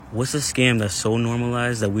What's a scam that's so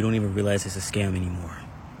normalized that we don't even realize it's a scam anymore?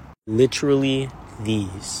 Literally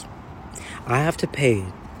these. I have to pay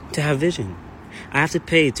to have vision. I have to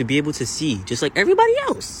pay to be able to see, just like everybody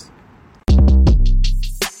else.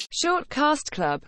 Short Cast Club.